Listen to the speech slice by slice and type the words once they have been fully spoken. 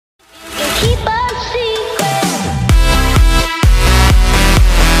keep our secret.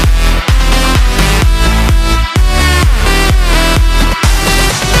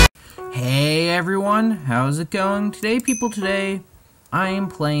 Hey everyone, how's it going? Today I am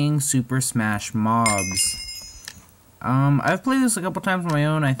playing Super Smash Mobs. I've played this a couple times on my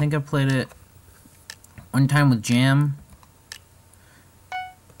own. I think I've played it one time with Jam.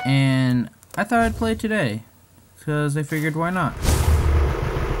 And I thought I'd play it today, because I figured why not.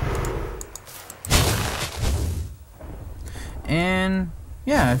 And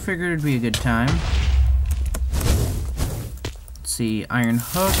yeah, I figured it'd be a good time. Let's see, Iron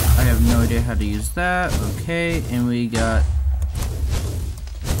Hook, I have no idea how to use that. Okay, and we got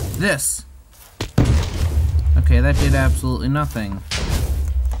this. Okay, that did absolutely nothing.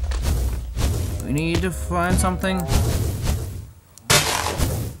 We need to find something.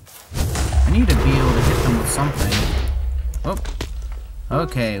 I need to be able to hit them with something. Oh.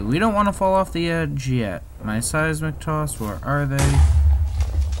 Okay, we don't want to fall off the edge yet. My seismic toss, where are they?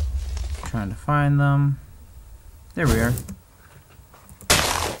 Trying to find them. There we are.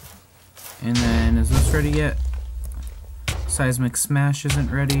 And then, is this ready yet? Seismic smash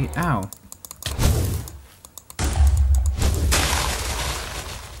isn't ready. Ow.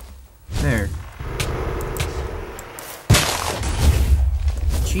 There.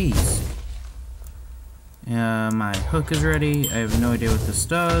 Jeez. My hook is ready. I have no idea what this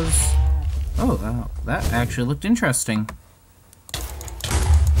does. Oh, wow. That actually looked interesting.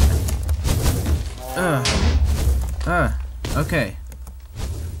 Okay.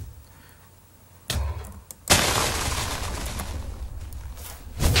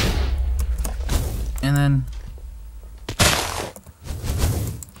 And then...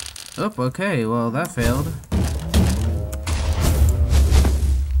 Oh, okay, well that failed.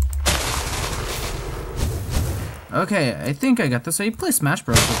 Okay, I think I got this. I play Smash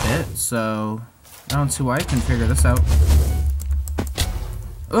Bros. A bit, so I don't see why I can figure this out.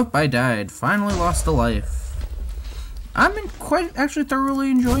 Oop, I died. Finally lost a life. I'm actually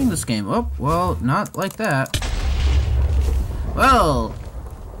thoroughly enjoying this game. Oh, well, not like that. Well,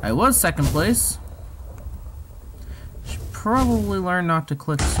 I was second place. Should probably learn not to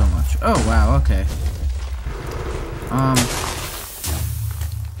click so much. Oh, wow, okay.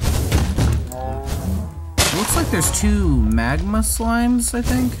 Looks like there's two magma slimes, I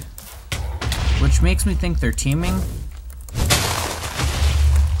think. Which makes me think they're teaming.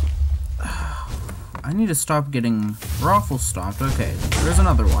 I need to stop getting raffle stomped. Okay, there's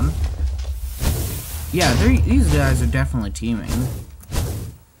another one. Yeah, these guys are definitely teaming.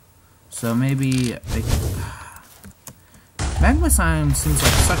 So maybe... Magma slime seems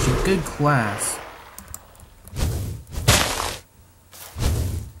like such a good class.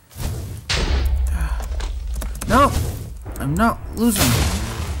 No! I'm not losing.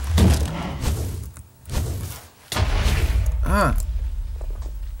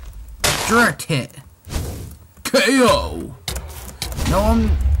 Direct hit. KO! No,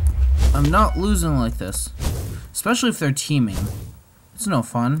 I'm not losing like this. Especially if they're teaming. It's no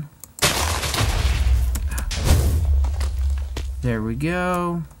fun. There we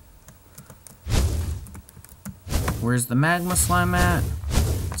go. Where's the magma slime at?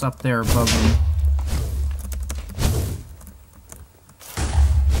 It's up there above me.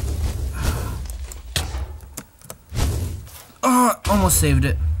 Almost saved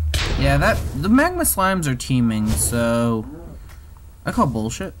it. Yeah, the magma slimes are teaming, so I call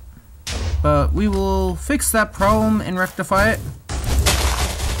bullshit. But we will fix that problem and rectify it.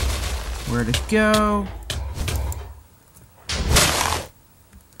 Where to go?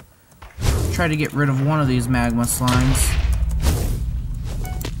 Try to get rid of one of these magma slimes.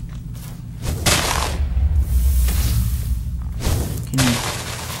 Can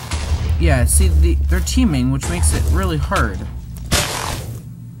you... Yeah, see, they're teaming, which makes it really hard.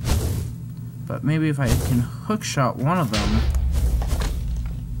 But maybe if I can hookshot one of them...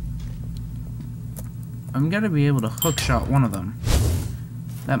 I'm gonna be able to hookshot one of them.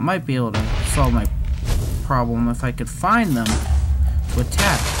 That might be able to solve my problem if I could find them to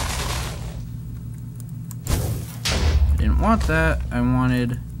attack. I didn't want that. I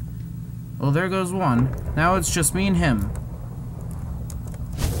wanted... Well, there goes one. Now it's just me and him.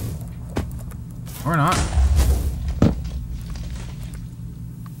 Or not.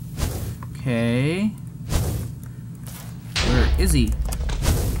 Okay. Where is he?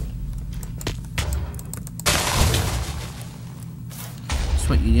 That's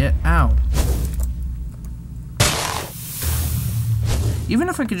what you get. Ow. Even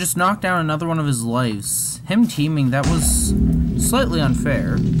if I could just knock down another one of his lives, him teaming, that was slightly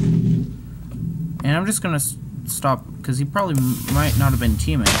unfair. And I'm just gonna stop, because he probably might not have been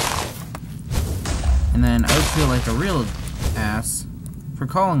teaming. And then I would feel like a real ass for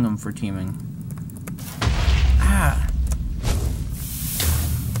calling them for teaming. Ah.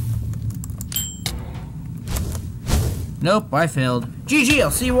 Nope, I failed. GG,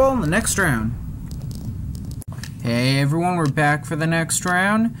 I'll see you all in the next round. Hey everyone, we're back for the next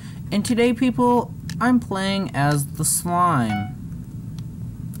round. And today, people, I'm playing as the slime.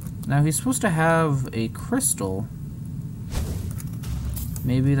 Now, he's supposed to have a crystal.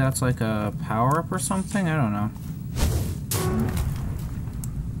 Maybe that's like a power-up or something? I don't know.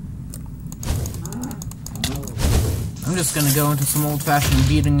 I'm just gonna go into some old-fashioned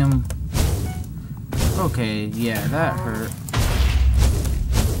beating him. Okay, yeah, that hurt.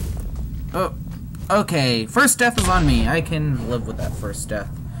 Oh, okay. First death is on me. I can live with that first death.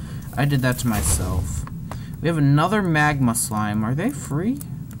 I did that to myself. We have another magma slime. Are they free?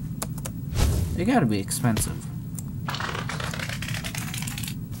 They gotta be expensive.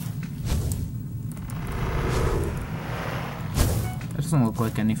 That doesn't look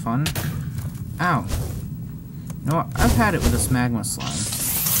like any fun. Ow. You know what? I've had it with this magma slime.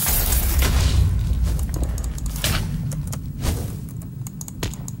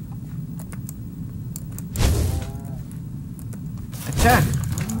 Attack!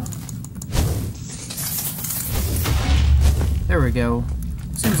 There we go.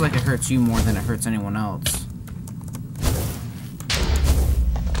 Seems like it hurts you more than it hurts anyone else.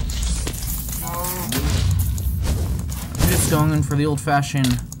 I'm just going in for the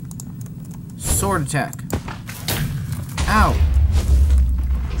old-fashioned sword attack. Ow!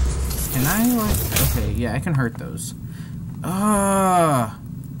 Can I, like... Okay, yeah, I can hurt those.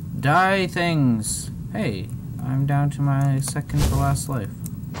 Die things. Hey, I'm down to my second to last life.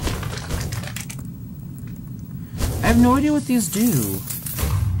 I have no idea what these do.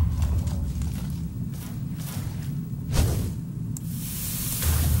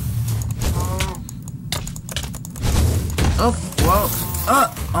 Oh, well,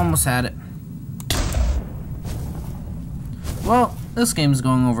 almost had it. Well, this game's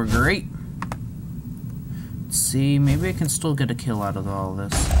going over great. Let's see, maybe I can still get a kill out of all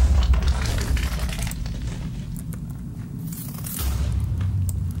this.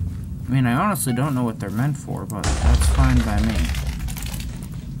 I mean, I honestly don't know what they're meant for, but that's fine by me.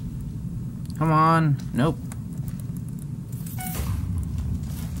 Come on. Nope.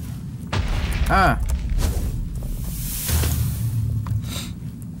 Ah.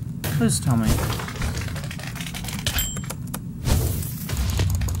 Please tell me.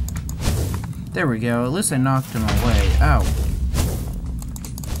 There we go. At least I knocked him away. Ow.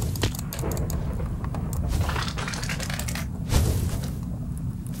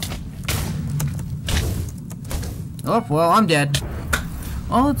 Oh, well, I'm dead.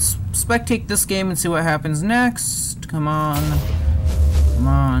 Well, let's spectate this game and see what happens next. Come on. Come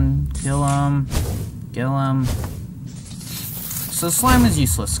on. Kill him. Kill him. So slime is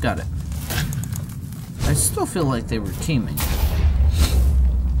useless. Got it. I still feel like they were teaming.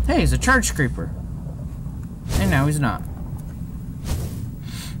 Hey, he's a charge creeper. And now he's not.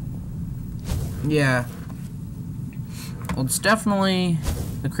 Yeah. Well, it's definitely...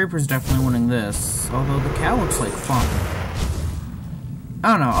 The creeper's definitely winning this. Although the cow looks like fun.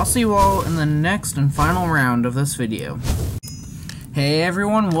 I don't know. I'll see you all in the next and final round of this video. Hey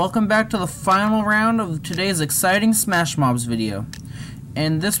everyone, welcome back to the final round of today's exciting Smash Mobs video.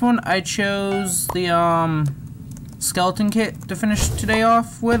 And this one I chose the skeleton kit to finish today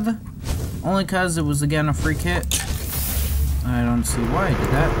off with. Only because it was again a free kit. I don't see why I did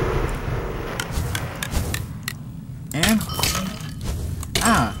that. And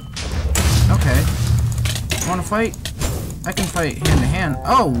okay. Wanna fight? I can fight hand to hand.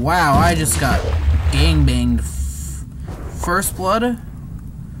 Oh wow, I just got gangbanged. First blood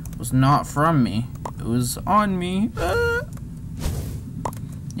was not from me. It was on me.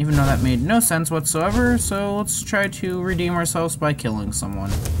 Even though that made no sense whatsoever, so let's try to redeem ourselves by killing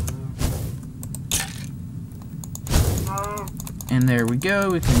someone. And there we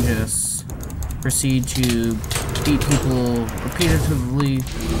go, we can just proceed to beat people repetitively.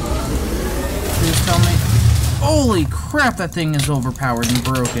 Please tell me. Holy crap, that thing is overpowered and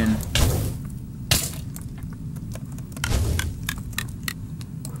broken.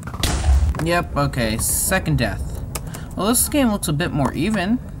 Yep, okay, second death. Well, this game looks a bit more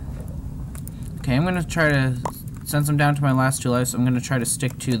even. Okay, I'm gonna try to, since I'm down to my last 2 lives, I'm gonna try to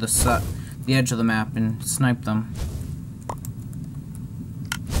stick to the edge of the map and snipe them.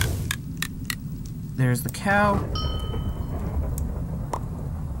 There's the cow.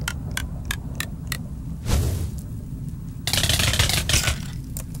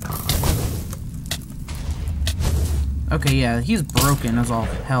 Okay, yeah, he's broken as all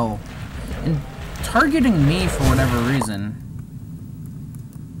hell. And targeting me for whatever reason.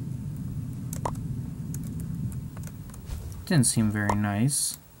 Didn't seem very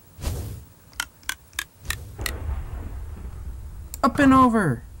nice. Up and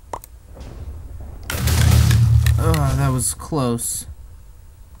over! Oh, that was close.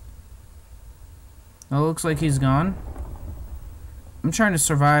 It looks like he's gone. I'm trying to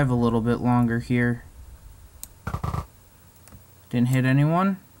survive a little bit longer here. Didn't hit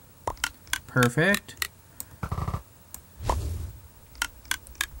anyone. Perfect.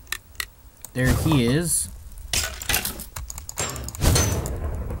 There he is.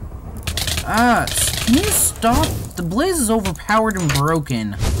 Ah, can you stop? The blaze is overpowered and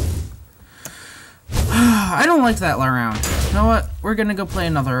broken. I don't like that round. You know what? We're gonna go play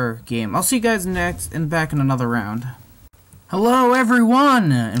another game. I'll see you guys back in another round. Hello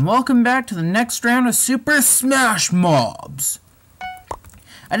everyone, and welcome back to the next round of Super Smash Mobs.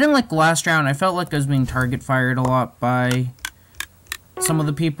 I didn't like the last round. I felt like I was being target fired a lot by some of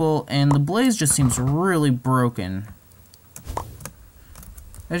the people, and the blaze just seems really broken.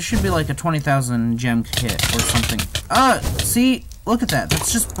 It should be like a 20,000 gem kit or something. See? Look at that.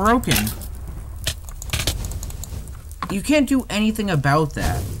 That's just broken. You can't do anything about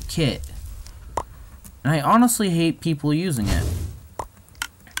that kit. And I honestly hate people using it.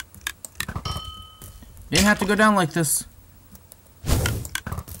 Didn't have to go down like this.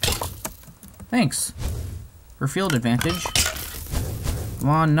 Thanks. For field advantage. Come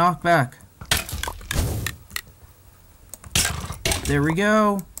on, knock back. There we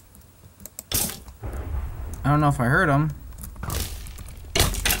go. I don't know if I heard him.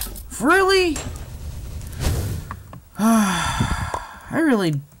 Really? I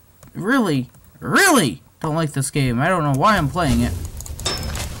really don't like this game. I don't know why I'm playing it.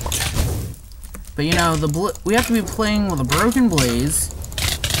 But you know, we have to be playing with a broken blaze.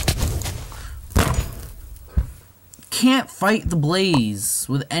 Can't fight the blaze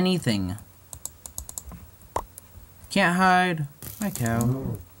with anything. Can't hide. Bye,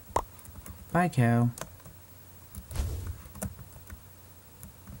 cow. Bye, cow.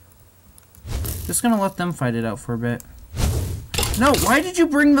 Just gonna let them fight it out for a bit. No, why did you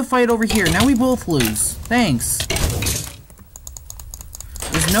bring the fight over here? Now we both lose. Thanks.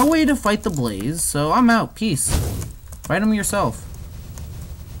 There's no way to fight the blaze, so I'm out. Peace. Fight him yourself.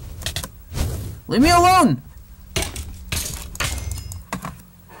 Leave me alone!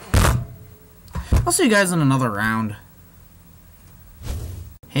 I'll see you guys in another round.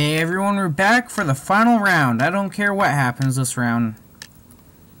 Hey everyone, we're back for the final round. I don't care what happens this round.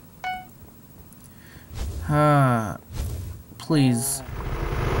 Please.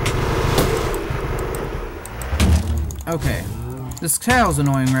 Okay. This cow's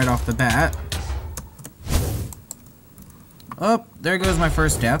annoying right off the bat. Oh, there goes my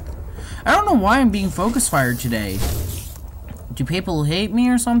first death. I don't know why I'm being focus fired today. Do people hate me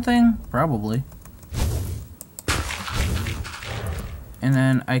or something? Probably. And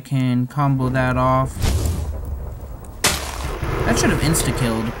then I can combo that off. That should have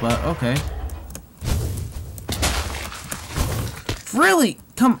insta-killed, but okay. Really?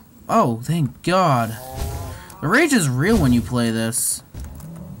 Come... Oh, thank God. The rage is real when you play this.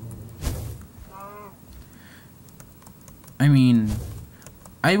 I mean...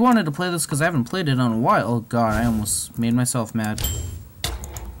 I wanted to play this because I haven't played it in a while. Oh God, I almost made myself mad.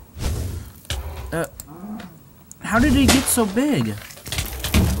 How did he get so big?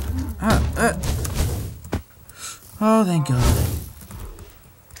 Oh, thank God.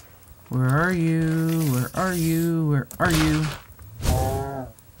 Where are you? Where are you? Where are you?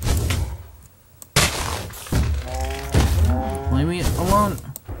 Leave me alone.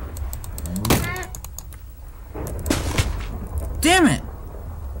 Damn it!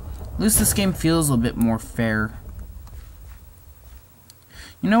 At least this game feels a bit more fair.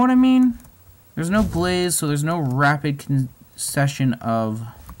 You know what I mean? There's no blaze, so there's no rapid concession of...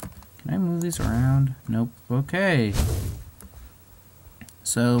 Can I move these around? Nope. Okay.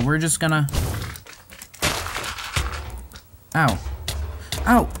 So we're just gonna... Ow.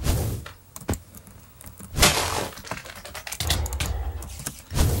 Ow!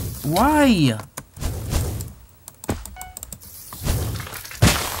 Why?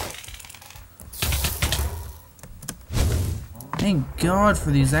 Thank God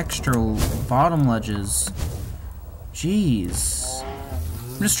for these extra bottom ledges. Jeez.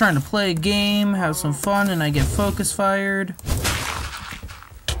 I'm just trying to play a game, have some fun, and I get focus fired.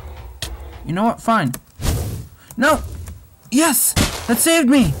 You know what? Fine. No! Yes! That saved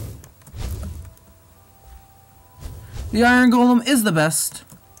me! The Iron Golem is the best.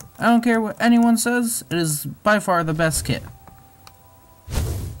 I don't care what anyone says, it is by far the best kit.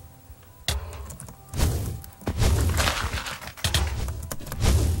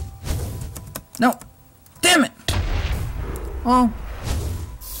 No! Damn it! Well,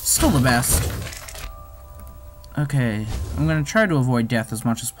 still the best. Okay, I'm gonna try to avoid death as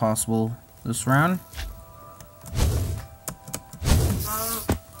much as possible this round.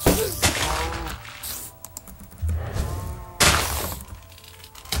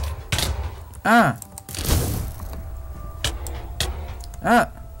 Ah!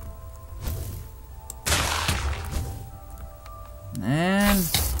 Ah! And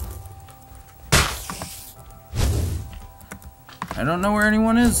I don't know where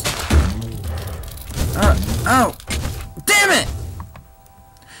anyone is. Oh! Damn it!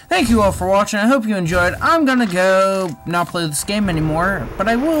 Thank you all for watching. I hope you enjoyed. I'm gonna go not play this game anymore, but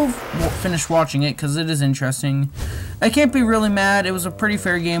I will finish watching it because it is interesting. I can't be really mad. It was a pretty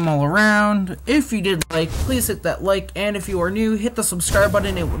fair game all around. If you did like, please hit that like, and if you are new, hit the subscribe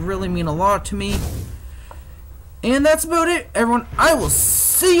button. It would really mean a lot to me. And that's about it, everyone. I will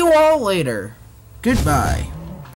see you all later. Goodbye.